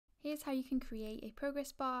here's how you can create a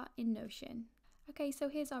progress bar in Notion. Okay, so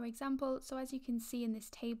here's our example. So as you can see in this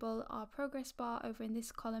table, our progress bar over in this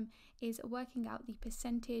column is working out the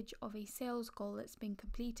percentage of a sales goal that's been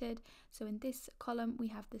completed. So in this column, we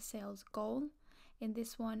have the sales goal. In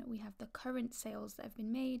this one, we have the current sales that have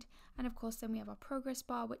been made. And of course, then we have our progress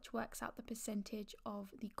bar, which works out the percentage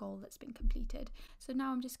of the goal that's been completed. So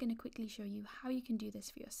now I'm just going to quickly show you how you can do this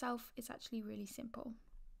for yourself. It's actually really simple.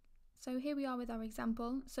 So here we are with our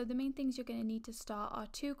example. So the main things you're going to need to start are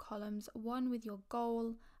two columns, one with your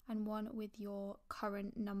goal and one with your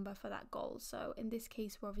current number for that goal. So in this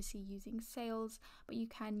case, we're obviously using sales, but you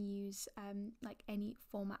can use like any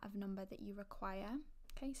format of number that you require.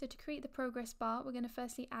 Okay, so to create the progress bar, we're going to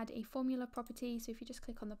firstly add a formula property. So if you just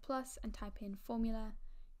click on the plus and type in formula,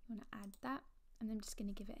 you want to add that. And I'm just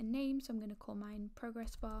going to give it a name. So I'm going to call mine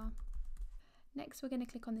progress bar. Next, we're going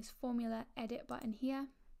to click on this formula edit button here.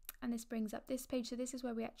 And this brings up this page. So this is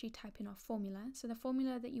where we actually type in our formula. So the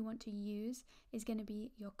formula that you want to use is going to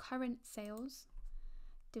be your current sales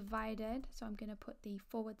divided. So I'm going to put the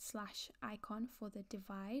 / icon for the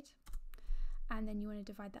divide. And then you want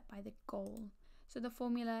to divide that by the goal. So the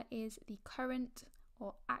formula is the current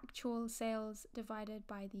or actual sales divided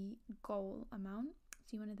by the goal amount.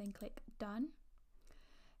 So you want to then click done.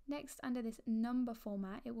 Next, under this number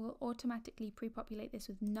format, it will automatically pre-populate this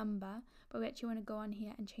with number, but we actually want to go on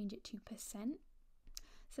here and change it to %.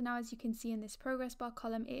 So now as you can see in this progress bar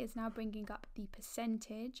column, it is now bringing up the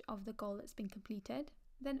percentage of the goal that's been completed.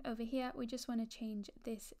 Then over here, we just want to change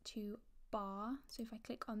this to bar. So if I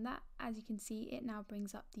click on that, as you can see, it now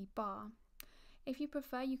brings up the bar. If you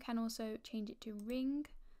prefer, you can also change it to ring.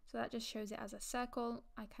 So that just shows it as a circle.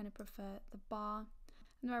 I kind of prefer the bar.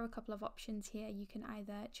 And there are a couple of options here. You can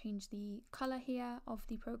either change the color here of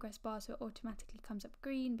the progress bar so it automatically comes up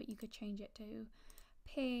green, but you could change it to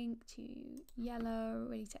pink, to yellow,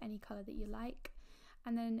 really to any color that you like.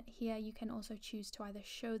 And then here you can also choose to either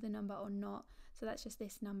show the number or not. So that's just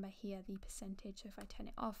this number here, the percentage. So if I turn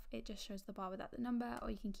it off, it just shows the bar without the number,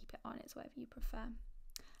 or you can keep it on, it's whatever you prefer.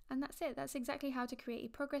 And that's it. That's exactly how to create a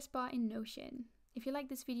progress bar in Notion. If you like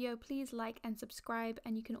this video, please like and subscribe,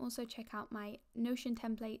 and you can also check out my Notion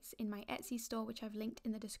templates in my Etsy store, which I've linked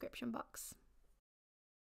in the description box.